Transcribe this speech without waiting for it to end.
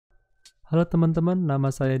Halo teman-teman, nama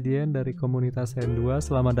saya Dian dari komunitas N2.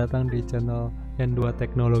 Selamat datang di channel N2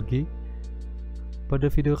 Teknologi. Pada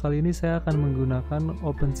video kali ini saya akan menggunakan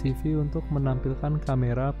OpenCV untuk menampilkan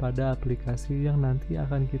kamera pada aplikasi yang nanti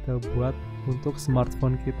akan kita buat untuk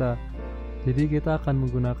smartphone kita. Jadi kita akan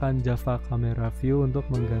menggunakan Java Camera View untuk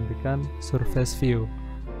menggantikan Surface View.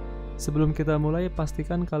 Sebelum kita mulai,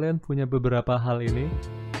 pastikan kalian punya beberapa hal ini.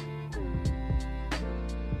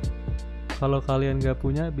 Kalau kalian nggak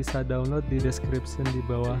punya, bisa download di description di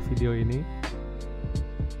bawah video ini.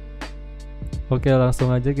 Oke, langsung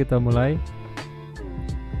aja kita mulai.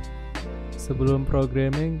 Sebelum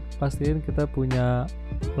programming, pastiin kita punya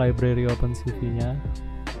library OpenCV-nya.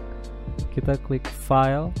 Kita klik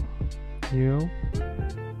File, New,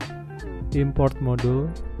 Import Module.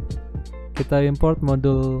 Kita import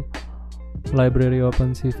modul library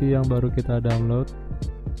OpenCV yang baru kita download.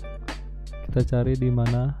 Kita cari di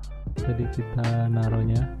mana. Jadi kita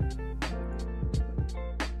naruhnya.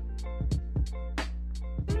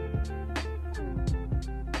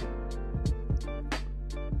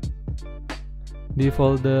 Di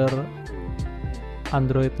folder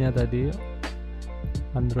Android-nya tadi,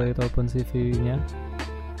 Android OpenCV-nya,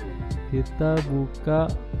 kita buka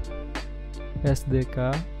SDK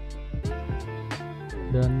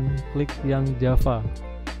dan klik yang Java.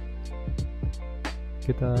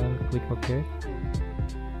 Kita klik OK.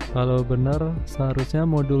 Kalau benar, seharusnya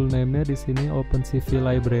modul name-nya di sini OpenCV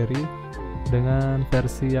Library dengan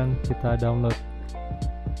versi yang kita download.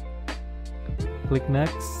 Klik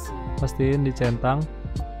Next, pastiin dicentang.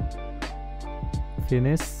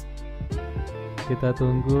 Finish. Kita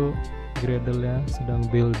tunggu Gradle-nya sedang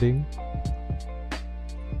building.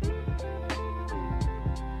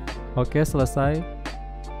 Oke, selesai.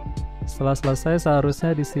 Setelah selesai,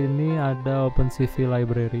 seharusnya di sini ada OpenCV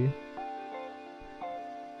Library.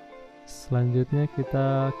 Selanjutnya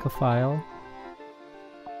kita ke File,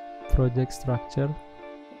 Project Structure.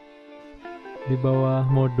 Di bawah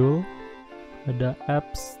modul ada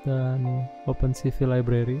Apps dan OpenCV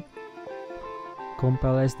Library.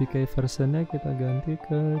 Compile SDK versionnya kita ganti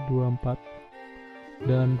ke 24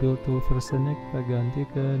 dan build to versionnya kita ganti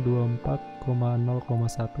ke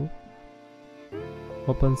 24,0,1.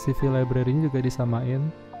 OpenCV Library juga disamain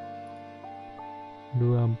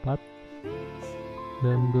 24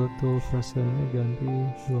 dan build to versionnya ganti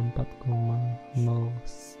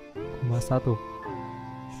 24,0,1.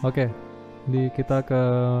 Oke, kita ke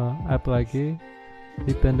app lagi,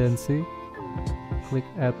 dependency, klik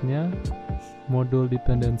add-nya, modul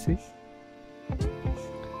dependency.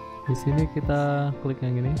 Di sini kita klik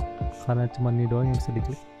yang ini karena cuma ini doang yang bisa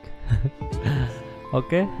diklik.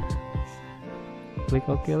 Oke, klik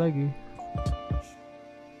OK lagi.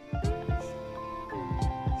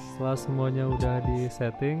 Setelah semuanya udah di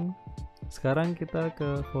setting, sekarang kita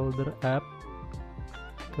ke folder app,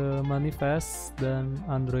 ke manifest dan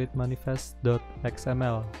android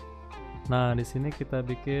manifest.xml. Nah, di sini kita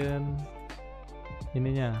bikin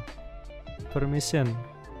ininya, permission.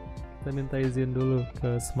 Kita minta izin dulu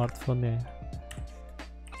ke smartphone-nya.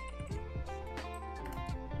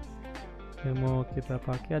 Yang mau kita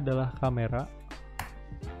pakai adalah kamera.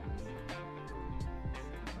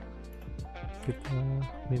 Kita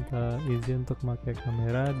minta izin untuk pakai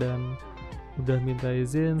kamera dan udah minta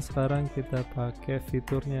izin, sekarang kita pakai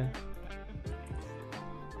fiturnya.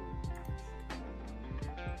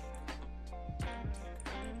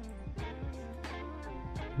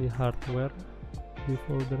 Di hardware, di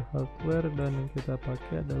folder hardware, dan yang kita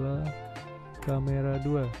pakai adalah kamera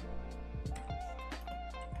 2.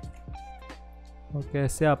 Oke,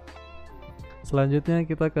 siap. Selanjutnya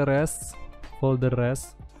kita ke res, folder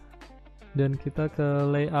res. Dan kita ke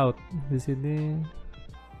layout. Di sini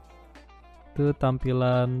itu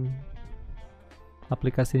tampilan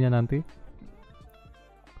aplikasinya nanti.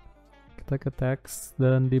 Kita ke teks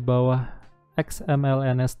dan di bawah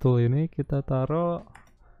XMLNS tool ini kita taruh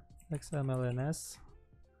XMLNS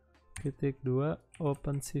 _2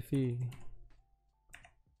 OpenCV.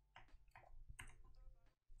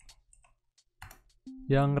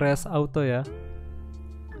 Yang res auto ya.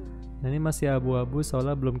 Nah, ini masih abu-abu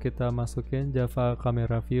soalnya belum kita masukin Java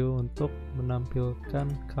Camera View untuk menampilkan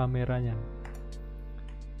kameranya.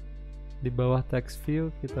 Di bawah text view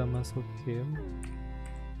kita masukin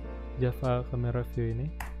Java Camera View ini.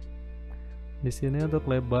 Di sini untuk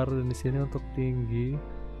lebar dan di sini untuk tinggi.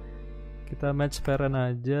 Kita match parent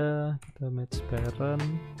aja, kita match parent.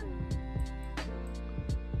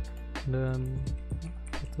 Dan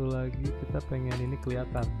satu lagi kita pengen ini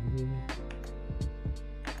kelihatan.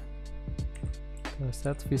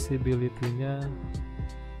 Set visibility-nya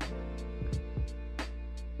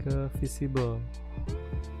ke visible.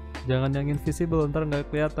 Jangan yang invisible, ntar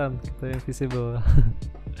nggak kelihatan kita yang visible.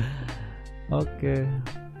 Oke.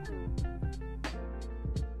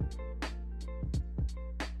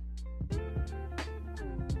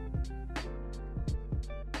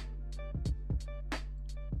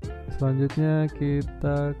 Selanjutnya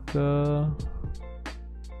kita ke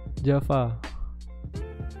Java.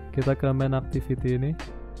 Kita ke main activity ini,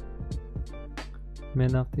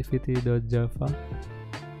 main activity.java.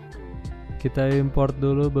 Kita import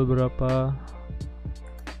dulu beberapa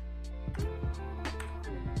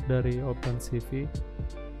dari OpenCV.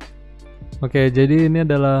 Oke, jadi ini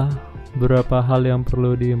adalah beberapa hal yang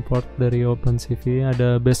perlu diimport dari OpenCV.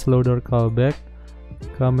 Ada base loader callback,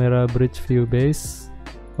 camera bridge view base.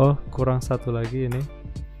 Oh, kurang satu lagi ini.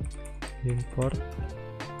 Import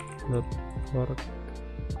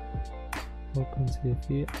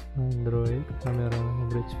OpenCV Android camera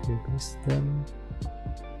bridge view base dan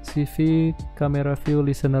CV camera view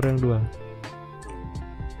listener yang 2.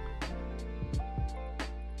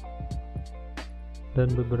 Dan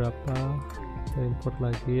beberapa kita import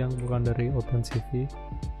lagi yang bukan dari OpenCV.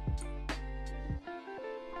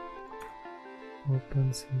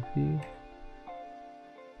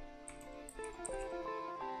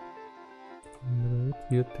 Android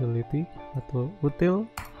utility atau util,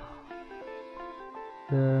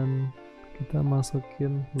 dan kita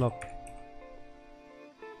masukin log.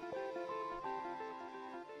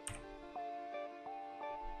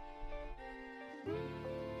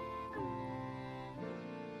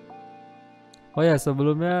 Oh ya,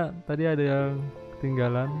 sebelumnya tadi ada yang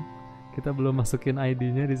ketinggalan. Kita belum masukin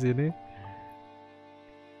ID-nya di sini.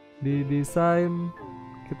 Di desain,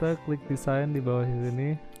 kita klik desain di bawah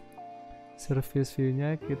sini. Service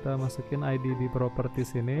view-nya kita masukin ID di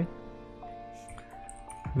properties ini.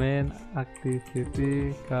 Main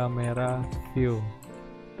activity camera view.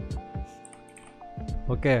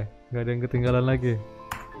 Oke, nggak ada yang ketinggalan lagi.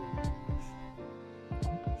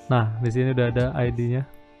 Nah, di sini udah ada ID-nya.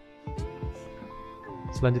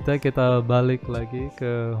 Selanjutnya kita balik lagi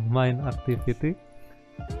ke main activity.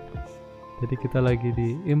 Jadi kita lagi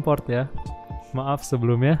di import ya. Maaf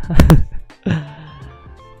sebelumnya.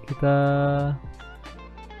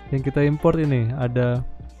 Yang kita import ini ada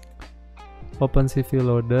OpenCV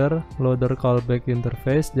loader, loader callback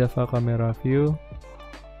interface, Java camera view,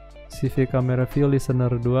 CV camera view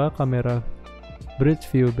listener 2, camera bridge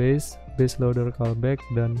view base, base loader callback,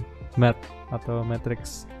 dan mat atau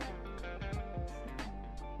matrix.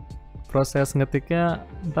 Proses ngetiknya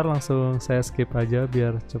ntar langsung saya skip aja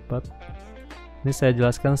biar cepat. Ini saya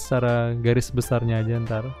jelaskan secara garis besarnya aja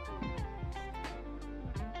ntar.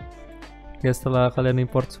 Oke, setelah kalian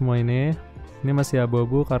import semua ini masih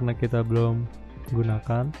abu-abu karena kita belum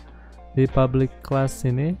gunakan. Di public class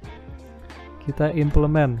ini kita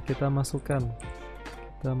implement, kita masukkan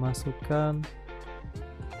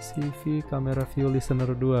CV camera view listener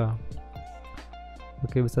 2.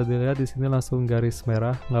 Oke, bisa dilihat di sini langsung garis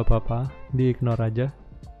merah, nggak apa-apa, di-ignore aja.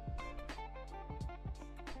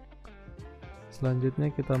 Selanjutnya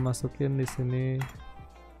kita masukin di sini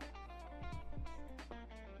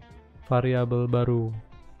variabel baru.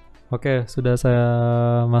 Oke, sudah saya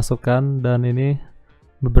masukkan dan ini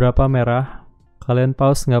beberapa merah. Kalian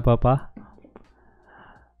pause nggak apa-apa.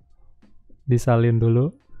 Disalin dulu.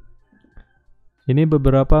 Ini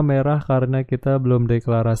beberapa merah karena kita belum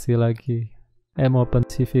deklarasi lagi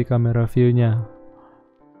OpenCV camera view-nya.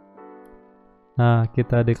 Nah,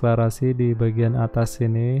 kita deklarasi di bagian atas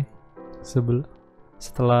ini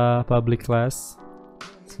setelah public class,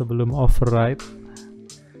 sebelum override,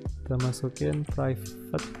 kita masukin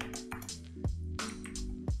private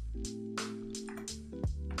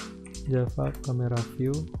Java camera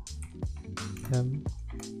view dan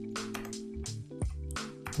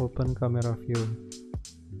open camera view.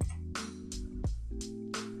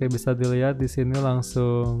 Oke, bisa dilihat di sini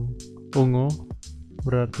langsung ungu,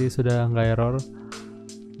 berarti sudah nggak error.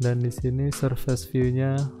 Dan di sini surface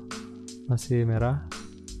view-nya masih merah.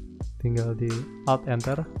 Tinggal di Alt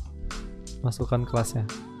Enter, masukkan kelasnya.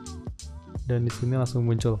 Dan di sini langsung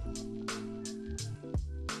muncul.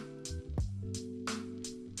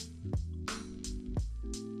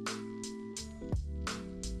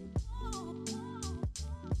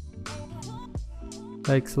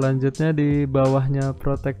 Baik, selanjutnya di bawahnya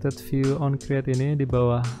protected view on create ini, di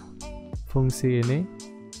bawah fungsi ini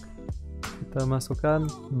kita masukkan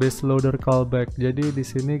base loader callback. Jadi di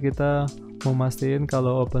sini kita memastikan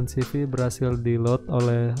kalau OpenCV berhasil di load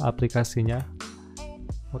oleh aplikasinya.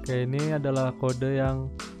 Oke, ini adalah kode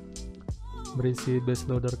yang berisi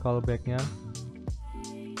base loader callback-nya.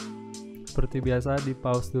 Seperti biasa di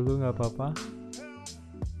pause dulu, nggak apa-apa.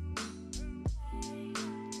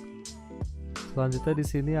 Selanjutnya di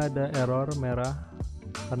sini ada error merah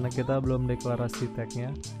karena kita belum deklarasi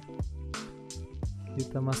tagnya.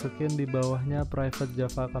 Kita masukin di bawahnya private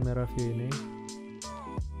Java camera view ini.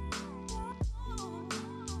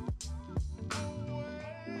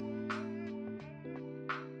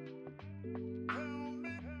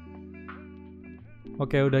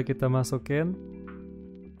 Oke, udah kita masukin.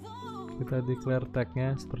 Kita declare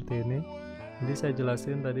tagnya seperti ini. Jadi saya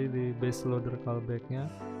jelasin tadi di base loader callback-nya.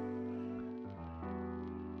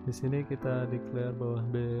 Di sini kita declare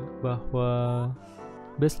bahwa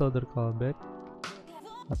base loader callback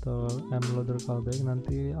atau mloader callback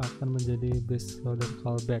nanti akan menjadi base loader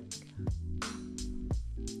callback.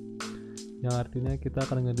 Yang artinya kita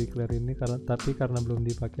akan nge-declare ini tapi karena belum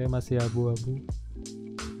dipakai masih abu-abu.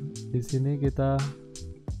 Di sini kita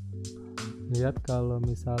lihat kalau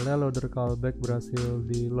misalnya loader callback berhasil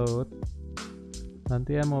di load,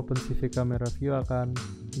 nanti OpenCV Camera View akan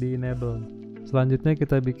di enable. Selanjutnya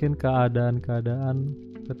kita bikin keadaan-keadaan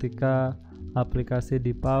ketika aplikasi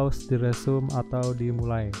di pause, di resume, atau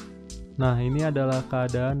dimulai. Nah, ini adalah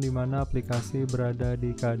keadaan di mana aplikasi berada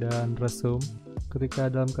di keadaan resume. Ketika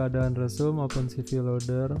dalam keadaan resume, OpenCV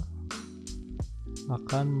Loader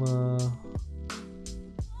akan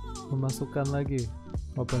memasukkan lagi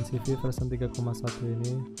OpenCV versi 3.1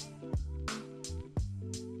 ini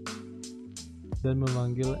dan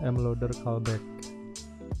memanggil mloader callback.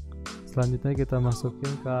 Selanjutnya kita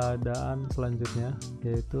masukin keadaan selanjutnya,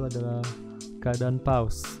 yaitu adalah keadaan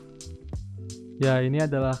pause. Ya, ini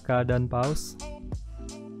adalah keadaan pause.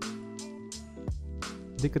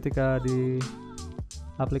 Jadi ketika di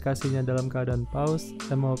aplikasinya dalam keadaan pause,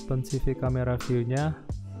 OpenCV Camera View-nya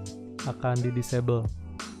akan di disable.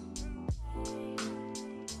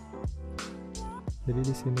 Jadi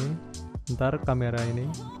di sini ntar kamera ini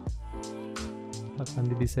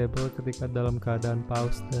akan di disable ketika dalam keadaan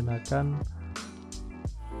pause dan akan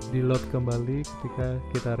di load kembali ketika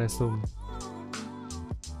kita resume.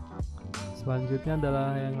 Selanjutnya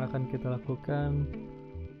adalah yang akan kita lakukan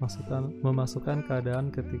memasukkan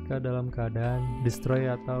keadaan ketika dalam keadaan destroy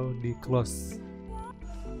atau di close.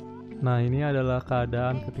 Nah, ini adalah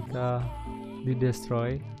keadaan ketika di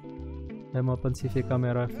destroy, OpenCV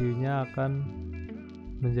Camera View-nya akan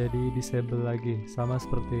menjadi disable lagi, sama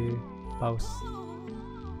seperti pause.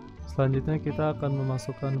 Selanjutnya kita akan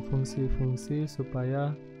memasukkan fungsi-fungsi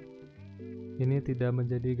supaya ini tidak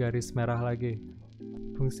menjadi garis merah lagi.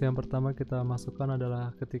 Fungsi yang pertama kita masukkan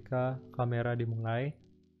adalah ketika kamera dimulai.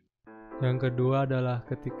 Yang kedua adalah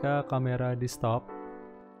ketika kamera di stop.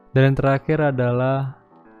 Dan yang terakhir adalah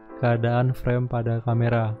keadaan frame pada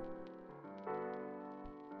kamera.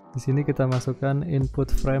 Di sini kita masukkan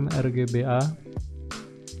input frame RGBA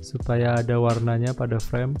supaya ada warnanya pada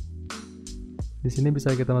frame. Di sini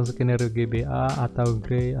bisa kita masukin RGBA atau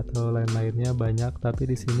gray atau lain-lainnya banyak, tapi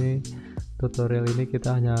di sini tutorial ini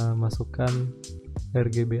kita hanya masukkan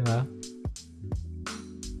RGBA.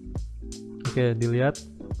 Oke, dilihat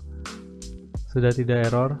sudah tidak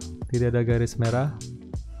error, tidak ada garis merah.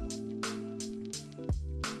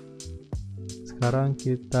 Sekarang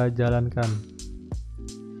kita jalankan.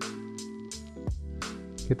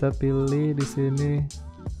 Kita pilih di sini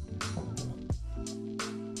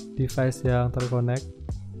device yang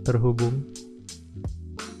terhubung.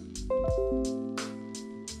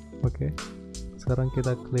 Oke. Sekarang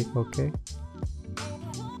kita klik OK.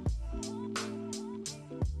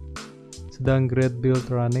 Sedang Great Build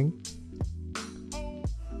running.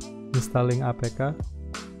 Installing APK.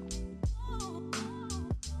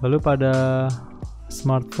 Lalu pada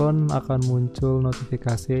smartphone akan muncul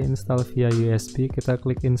notifikasi install via USB. Kita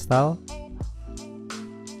klik install.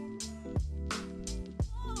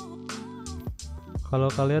 Kalau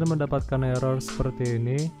kalian mendapatkan error seperti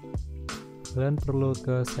ini, kalian perlu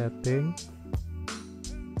ke setting,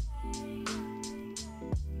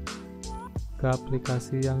 ke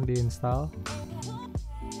aplikasi yang diinstal,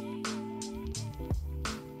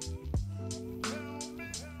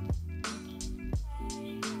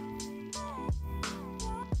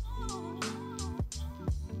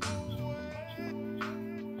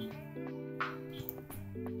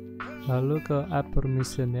 lalu ke app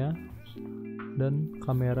permission ya, dan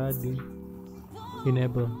kamera di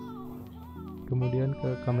enable, kemudian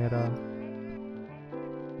ke kamera,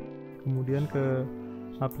 kemudian ke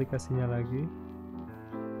aplikasinya lagi,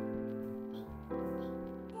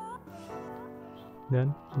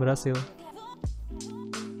 dan berhasil.